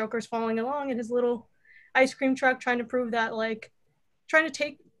 So Joker's following along in his little ice cream truck, trying to prove that, like, trying to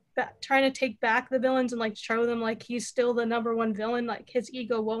take back the villains and like show them like he's still the number one villain. Like his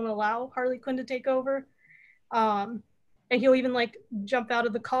ego won't allow Harley Quinn to take over. And he'll even like jump out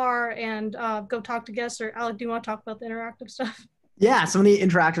of the car and go talk to guests. Or Alec, do you want to talk about the interactive stuff? Yeah, some of the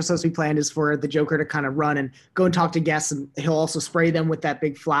interactive stuff we planned is for the Joker to kind of run and go and talk to guests, and he'll also spray them with that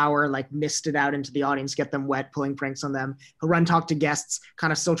big flower, like mist it out into the audience, get them wet, pulling pranks on them. He'll run, talk to guests,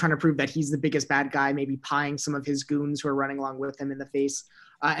 kind of still trying to prove that he's the biggest bad guy, maybe pieing some of his goons who are running along with him in the face.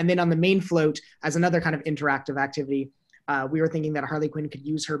 And then on the main float, as another kind of interactive activity, we were thinking that Harley Quinn could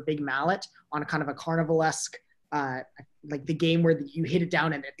use her big mallet on a kind of a carnival-esque, like the game where you hit it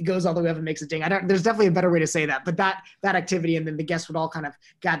down and it goes all the way up and makes a ding. There's definitely a better way to say that, but that activity, and then the guests would all kind of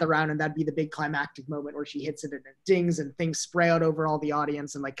gather around, and that'd be the big climactic moment where she hits it and it dings and things spray out over all the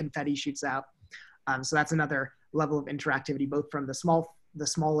audience and like confetti shoots out. So that's another level of interactivity, both from the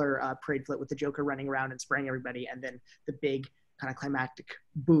smaller parade float with the Joker running around and spraying everybody, and then the big kind of climactic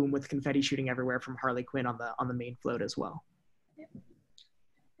boom with confetti shooting everywhere from Harley Quinn on the main float as well. Yeah.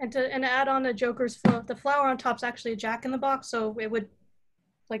 And to add on the Joker's float, the flower on top's actually a Jack in the Box, so it would,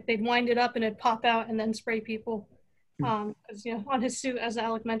 like, they'd wind it up and it'd pop out and then spray people. Because on his suit, as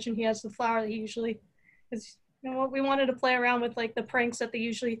Alec mentioned, he has the flower that he usually is. We wanted to play around with like the pranks that they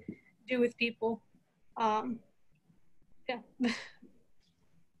usually do with people. Yeah.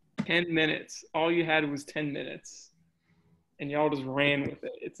 10 minutes. All you had was 10 minutes. And y'all just ran with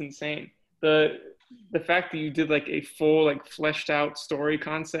it. It's insane. The fact that you did like a full, like fleshed out story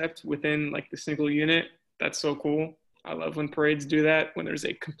concept within like the single unit, that's so cool. I love when parades do that, when there's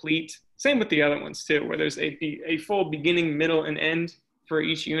a complete, same with the other ones too, where there's a full beginning, middle, and end for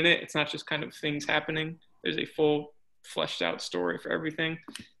each unit. It's not just kind of things happening. There's a full fleshed out story for everything.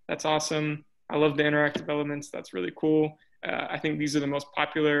 That's awesome. I love the interactive elements. That's really cool. I think these are the most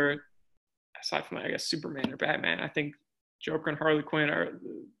popular, aside from, I guess, Superman or Batman. I think Joker and Harley Quinn are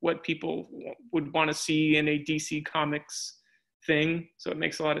what people would want to see in a DC Comics thing. So it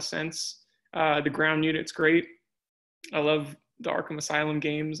makes a lot of sense. The ground unit's great. I love the Arkham Asylum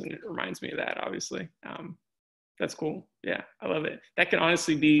games, and it reminds me of that, obviously. That's cool. Yeah, I love it. That can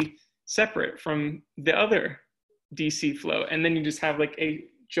honestly be separate from the other DC flow. And then you just have like a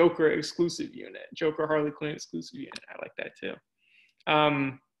Joker exclusive unit, Joker Harley Quinn exclusive unit. I like that too.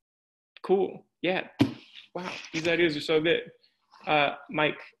 Cool. Yeah. Wow, these ideas are so good.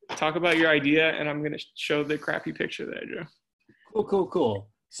 Mike, talk about your idea, and I'm going to show the crappy picture that I drew. Cool.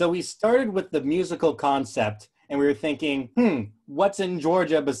 So we started with the musical concept, and we were thinking, what's in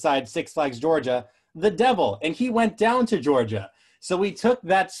Georgia besides Six Flags Georgia? The devil, and he went down to Georgia. So we took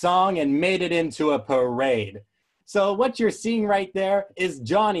that song and made it into a parade. So what you're seeing right there is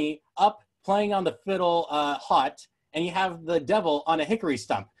Johnny up playing on the fiddle hot, and you have the devil on a hickory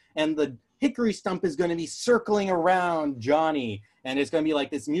stump. And the hickory stump is going to be circling around Johnny, and it's going to be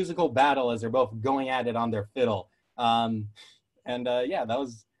like this musical battle as they're both going at it on their fiddle. Yeah, that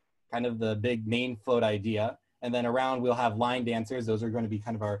was kind of the big main float idea. And then around we'll have line dancers. Those are going to be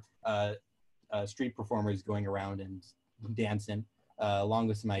kind of our street performers going around and dancing, along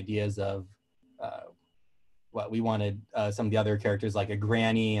with some ideas of what we wanted, some of the other characters like a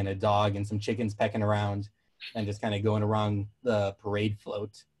granny and a dog and some chickens pecking around and just kind of going around the parade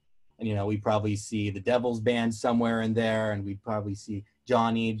float. And, we probably see the Devil's Band somewhere in there, and we'd probably see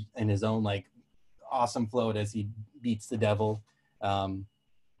Johnny in his own, like, awesome float as he beats the devil.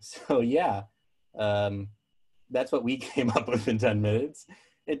 Yeah, that's what we came up with in 10 minutes.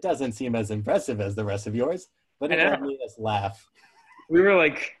 It doesn't seem as impressive as the rest of yours, but it made us laugh. We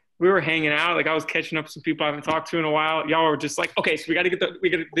were hanging out. Like, I was catching up with some people I haven't talked to in a while. Y'all were just like, okay, so we got to get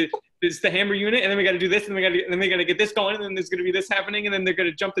this is the hammer unit, and then we got to do this, and then we got to get this going, and then there's going to be this happening, and then they're going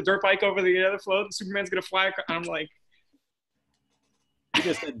to jump the dirt bike over the other float, and Superman's going to fly across. I'm like, You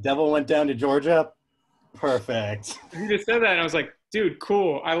just said devil went down to Georgia. Perfect. You just said that, and I was like, dude,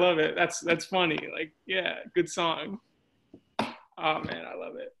 cool. I love it. That's funny. Like, yeah, good song. Oh man, I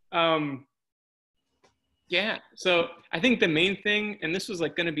love it. Yeah. So I think the main thing, and this was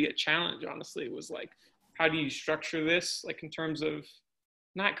like going to be a challenge, honestly, was like, how do you structure this, like in terms of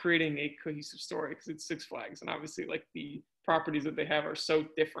not creating a cohesive story, because it's Six Flags, and obviously like the properties that they have are so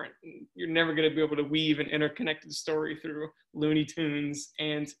different, and you're never going to be able to weave an interconnected story through Looney Tunes.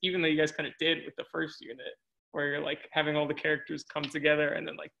 And even though you guys kind of did with the first unit, where you're like having all the characters come together and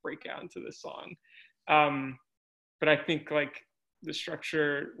then like break out into this song, but I think like the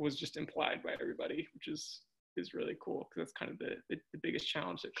structure was just implied by everybody, which is really cool, because that's kind of the biggest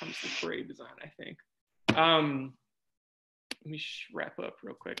challenge that comes to parade design, I think. Let me wrap up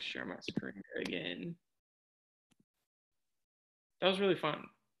real quick, share my screen again. That was really fun.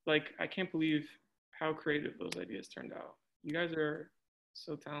 Like, I can't believe how creative those ideas turned out. You guys are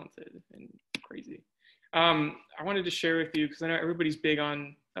so talented and crazy. I wanted to share with you, because I know everybody's big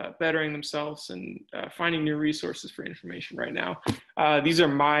on bettering themselves and finding new resources for information right now. These are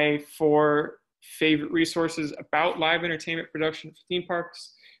my 4 favorite resources about live entertainment production for theme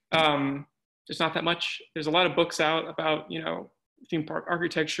parks. There's not that much. There's a lot of books out about, you know, theme park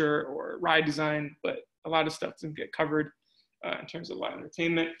architecture or ride design, but a lot of stuff doesn't get covered in terms of live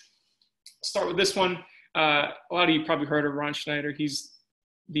entertainment. I'll start with this one. A lot of you probably heard of Ron Schneider. He's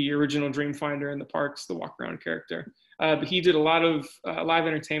the original Dreamfinder in the parks, the walk around character. But he did a lot of live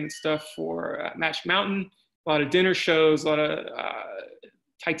entertainment stuff for Magic Mountain, a lot of dinner shows, a lot of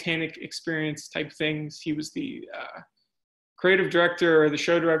Titanic experience type things. He was the creative director or the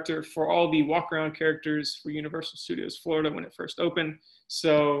show director for all the walk around characters for Universal Studios Florida when it first opened.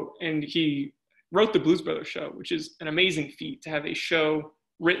 So, and he wrote the Blues Brothers show, which is an amazing feat to have a show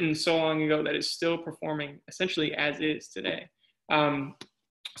written so long ago that is still performing essentially as is today.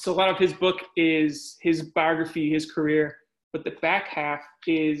 So a lot of his book is his biography, his career, but the back half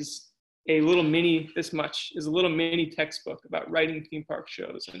is a little mini, this much, is a little mini textbook about writing theme park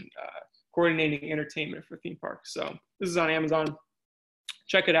shows and coordinating entertainment for theme parks. So this is on Amazon.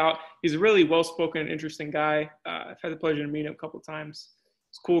 Check it out. He's a really well-spoken and interesting guy. I've had the pleasure to meet him a couple of times.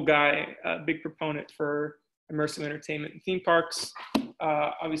 He's a cool guy, a big proponent for immersive entertainment in theme parks.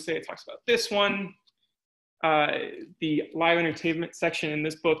 Obviously, it talks about this one. The live entertainment section in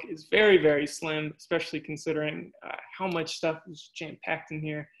this book is very, very slim, especially considering how much stuff is jam-packed in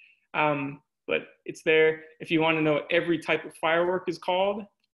here. But it's there. If you want to know what every type of firework is called,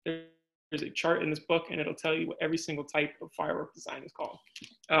 there's a chart in this book, and it'll tell you what every single type of firework design is called.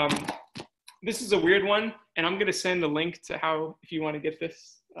 This is a weird one, and I'm going to send a link to how, if you want to get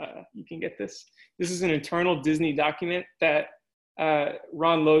this, you can get this. This is an internal Disney document that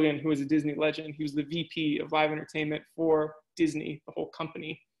Ron Logan, who is a Disney legend, he was the VP of live entertainment for Disney, the whole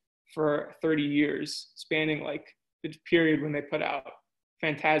company, for 30 years, spanning like the period when they put out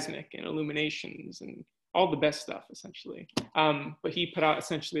Fantasmic and Illuminations and all the best stuff, essentially. But he put out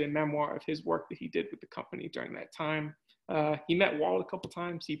essentially a memoir of his work that he did with the company during that time. He met Walt a couple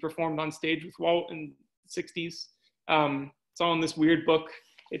times. He performed on stage with Walt in the 60s. It's all in this weird book.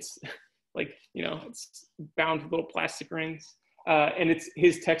 It's like, you know, it's bound with little plastic rings. And it's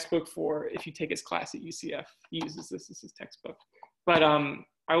his textbook for if you take his class at UCF. He uses this as his textbook. But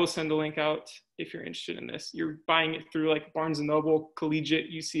I will send a link out if you're interested in this. You're buying it through like Barnes & Noble Collegiate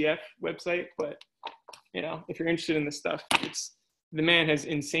UCF website, but you know, if you're interested in this stuff, the man has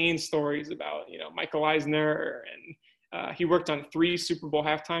insane stories about, you know, Michael Eisner, and he worked on 3 Super Bowl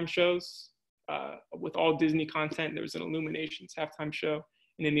halftime shows with all Disney content. There was an Illuminations halftime show,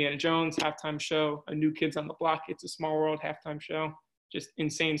 an Indiana Jones halftime show, a New Kids on the Block, It's a Small World halftime show. Just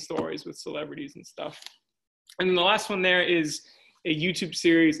insane stories with celebrities and stuff. And then the last one there is a YouTube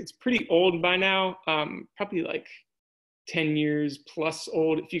series. It's pretty old by now, probably like 10 years plus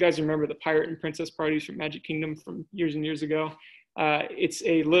old. If you guys remember the pirate and princess parties from Magic Kingdom from years and years ago, it's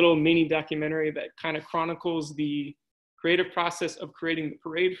a little mini documentary that kind of chronicles the creative process of creating the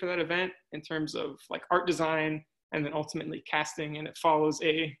parade for that event in terms of like art design and then ultimately casting. And it follows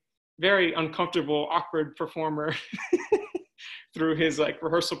a very uncomfortable, awkward performer through his like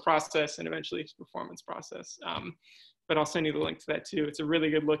rehearsal process and eventually his performance process. But I'll send you the link to that too. It's a really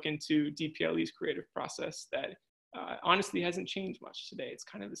good look into DPLE's creative process that honestly hasn't changed much today. It's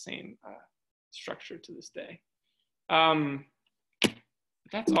kind of the same structure to this day.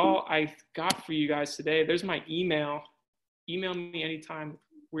 That's all I got for you guys today. There's my email. Email me anytime with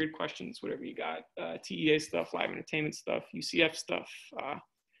weird questions, whatever you got. TEA stuff, live entertainment stuff, UCF stuff.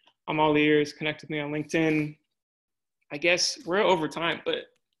 I'm all ears. Connect with me on LinkedIn. I guess we're over time, but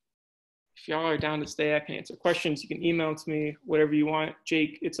if y'all are down to stay, I can answer questions. You can email to me, whatever you want.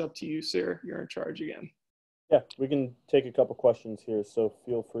 Jake, it's up to you, sir. You're in charge again. Yeah, we can take a couple questions here, so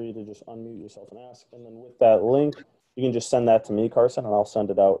feel free to just unmute yourself and ask. And then with that link, you can just send that to me, Carson, and I'll send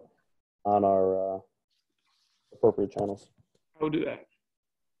it out on our appropriate channels. I'll do that.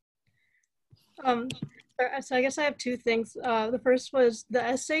 So I guess I have two things. The first was the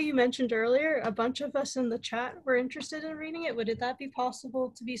essay you mentioned earlier. A bunch of us in the chat were interested in reading it. Would that be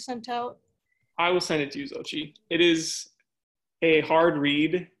possible to be sent out? I will send it to you, Zochi. It is a hard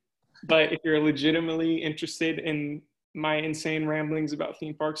read, but if you're legitimately interested in my insane ramblings about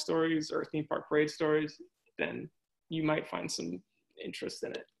theme park stories or theme park parade stories, then you might find some interest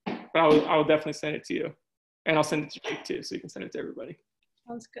in it. But I will definitely send it to you. And I'll send it to Jake too, so you can send it to everybody.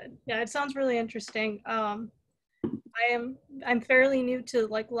 Sounds good. Yeah, it sounds really interesting. I'm fairly new to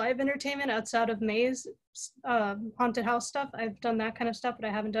like live entertainment outside of maze, haunted house stuff. I've done that kind of stuff, but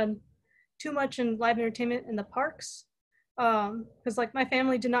I haven't done too much in live entertainment in the parks. Because like my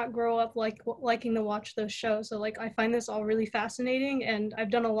family did not grow up liking to watch those shows, so like I find this all really fascinating, and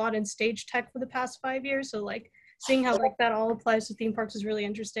I've done a lot in stage tech for the past 5 years, so like seeing how like that all applies to theme parks is really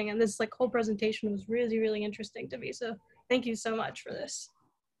interesting, and this like whole presentation was really interesting to me, so thank you so much for this.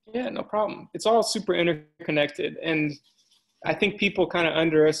 Yeah, no problem. It's all super interconnected, and I think people kind of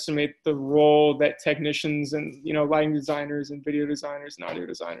underestimate the role that technicians and, you know, lighting designers and video designers and audio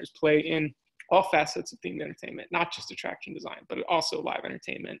designers play in all facets of themed entertainment, not just attraction design, but also live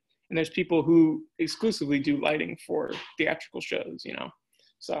entertainment. And there's people who exclusively do lighting for theatrical shows, you know.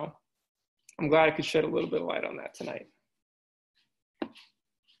 So I'm glad I could shed a little bit of light on that tonight.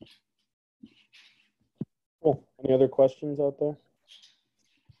 Cool. Any other questions out there?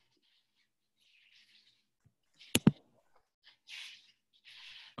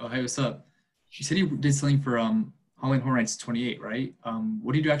 Oh, hey, what's up? You said you did something for Halloween Horror Nights 28, right?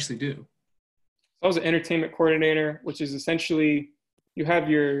 What do you actually do? I was an entertainment coordinator, which is essentially you have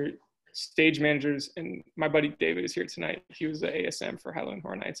your stage managers, and my buddy David is here tonight. He was the ASM for Halloween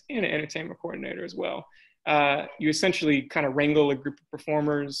Horror Nights and an entertainment coordinator as well. You essentially kind of wrangle a group of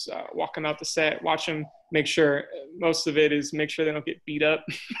performers, walk them out the set, watch them, make sure, most of it is make sure they don't get beat up.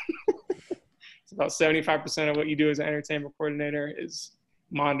 It's about 75% of what you do as an entertainment coordinator is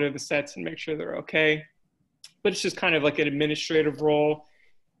monitor the sets and make sure they're okay. But it's just kind of like an administrative role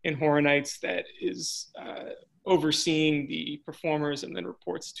in Horror Nights that is overseeing the performers and then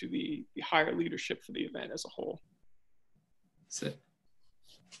reports to the higher leadership for the event as a whole. That's it.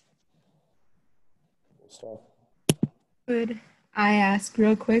 Could I ask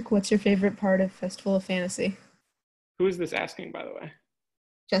real quick, what's your favorite part of Festival of Fantasy? Who is this asking, by the way?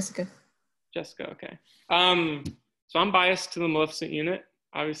 Jessica. Jessica, okay. So I'm biased to the Maleficent unit,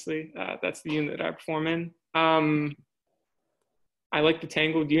 obviously. That's the unit that I perform in. I like the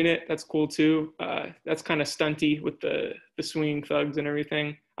Tangled unit. That's cool too. That's kind of stunty with the swinging thugs and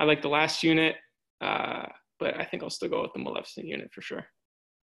everything. I like the last unit, but I think I'll still go with the Maleficent unit for sure.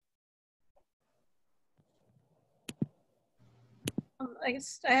 I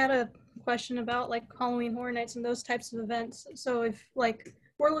guess I had a question about like Halloween Horror Nights and those types of events. So if like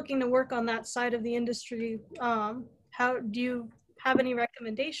we're looking to work on that side of the industry, how do you have any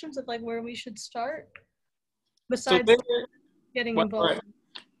recommendations of like where we should start besides getting involved?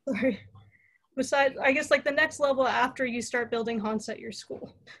 Sorry. Besides, I guess like the next level after you start building haunts at your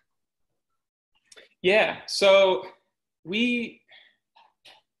school. Yeah, so we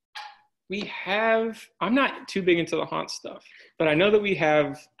have, I'm not too big into the haunt stuff, but I know that we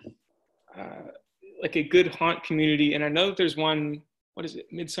have like a good haunt community, and I know that there's one, what is it,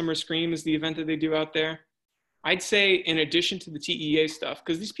 Midsummer Scream is the event that they do out there. I'd say in addition to the TEA stuff,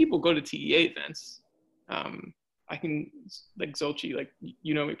 because these people go to TEA events, I can, like Zolchi, like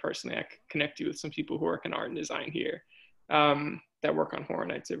you know me personally, I can connect you with some people who work in art and design here that work on Horror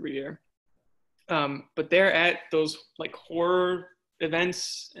Nights every year. But they're at those like horror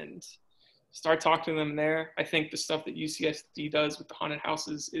events and start talking to them there. I think the stuff that UCSD does with the haunted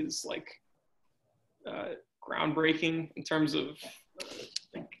houses is like groundbreaking in terms of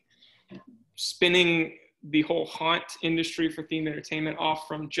like spinning the whole haunt industry for themed entertainment off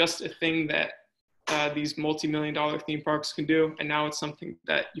from just a thing that these multi-million-dollar theme parks can do, and now it's something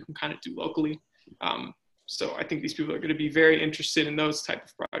that you can kind of do locally. So I think these people are going to be very interested in those type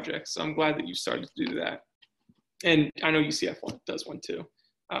of projects. So I'm glad that you started to do that. And I know UCF does one too.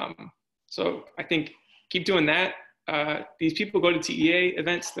 So I think keep doing that. These people go to TEA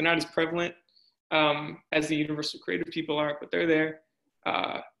events. They're not as prevalent as the Universal Creative people are, but they're there.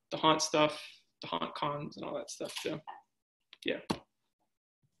 The haunt stuff, the haunt cons and all that stuff too. Yeah.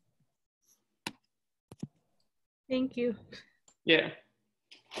 Thank you. Yeah.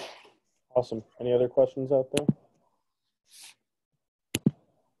 Awesome. Any other questions out there?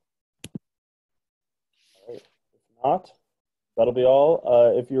 All right. If not, that'll be all.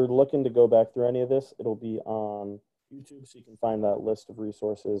 If you're looking to go back through any of this, it'll be on YouTube, so you can find that list of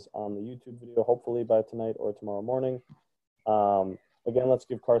resources on the YouTube video, hopefully by tonight or tomorrow morning. Again, let's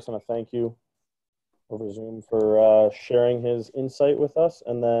give Carson a thank you over Zoom for sharing his insight with us,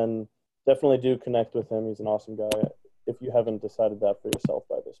 and then definitely do connect with him. He's an awesome guy. If you haven't decided that for yourself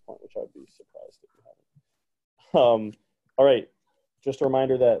by this point, which I'd be surprised if you haven't. All right, just a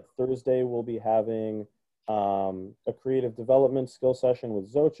reminder that Thursday we'll be having a creative development skill session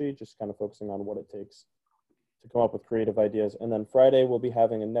with Xochi, just kind of focusing on what it takes to come up with creative ideas. And then Friday we'll be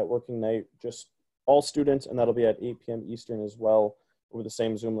having a networking night, just all students, and that'll be at 8 p.m. Eastern as well, over the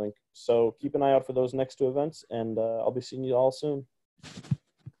same Zoom link. So keep an eye out for those next two events, and I'll be seeing you all soon.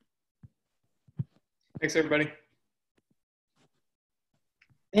 Thanks, everybody.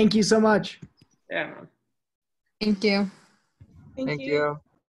 Thank you so much. Yeah, man. Thank you. Thank you.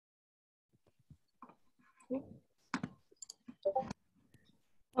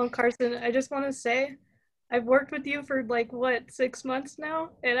 Well, Carson, I just want to say, I've worked with you for like, what, 6 months now?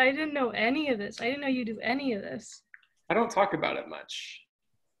 And I didn't know any of this. I didn't know you do any of this. I don't talk about it much,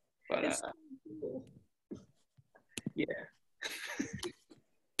 but It's cool. yeah.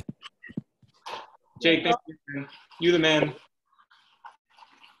 Jake, thank you, man. You the man.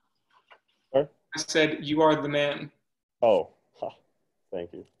 Sorry? I said you are the man. Oh,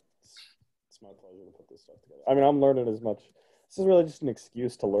 thank you. It's my pleasure to put this stuff together. I mean, I'm learning as much. This is really just an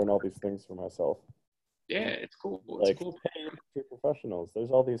excuse to learn all these things for myself. Yeah, it's cool. It's Like, cool. hey, you're professionals. There's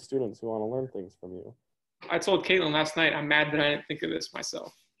all these students who want to learn things from you. I told Caitlin last night, I'm mad that I didn't think of this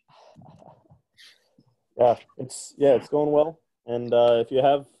myself. Yeah, it's going well. And if you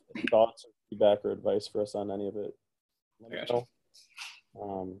have thoughts or feedback or advice for us on any of it, let me know.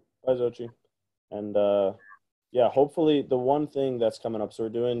 Bye, Xochi. And yeah, hopefully the one thing that's coming up, so we're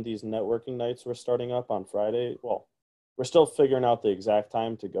doing these networking nights we're starting up on Friday. Well, we're still figuring out the exact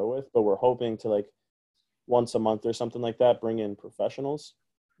time to go with, but we're hoping to, like, once a month or something like that, bring in professionals.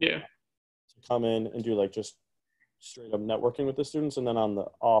 Yeah. To come in and do like just straight up networking with the students, and then on the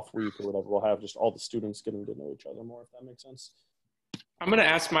off week or whatever, we'll have just all the students getting to know each other more, if that makes sense. I'm going to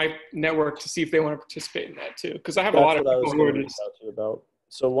ask my network to see if they want to participate in that too, because I have That's a lot of what I was people who going are to reach just, out to you about.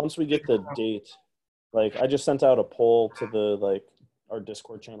 So once we get the date, like I just sent out a poll to the like our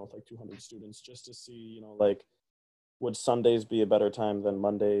Discord channel with like 200 students just to see, you know, like would Sundays be a better time than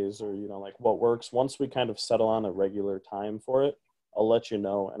Mondays, or, you know, like what works. Once we kind of settle on a regular time for it, I'll let you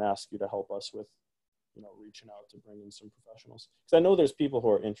know and ask you to help us with, you know, reaching out to bring in some professionals. Because I know there's people who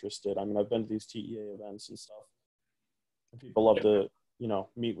are interested. I mean, I've been to these TEA events and stuff, and people love to, you know,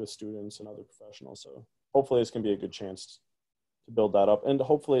 meet with students and other professionals. So hopefully this can be a good chance to build that up. And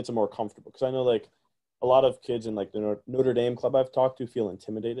hopefully it's a more comfortable, because I know like a lot of kids in like the Notre Dame club I've talked to feel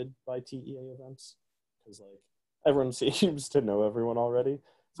intimidated by TEA events, because like everyone seems to know everyone already.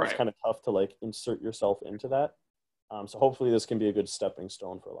 So It's kind of tough to like insert yourself into that. So hopefully this can be a good stepping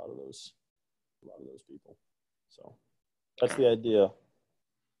stone for a lot of those people. So that's the idea.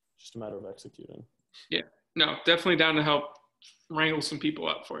 Just a matter of executing. Yeah, no, definitely down to help wrangle some people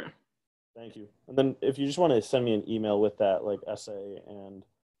up for you. Thank you. And then if you just want to send me an email with that like essay and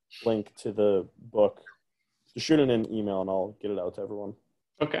link to the book, just shoot it in an email and I'll get it out to everyone.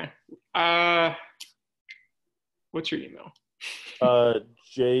 Okay. What's your email?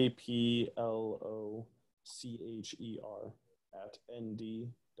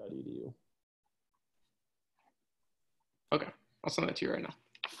 jplocher@nd.edu. Okay, I'll send that to you right now.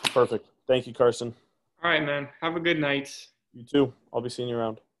 Perfect. Thank you, Carson. All right, man. Have a good night. You too. I'll be seeing you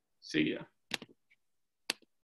around. See ya.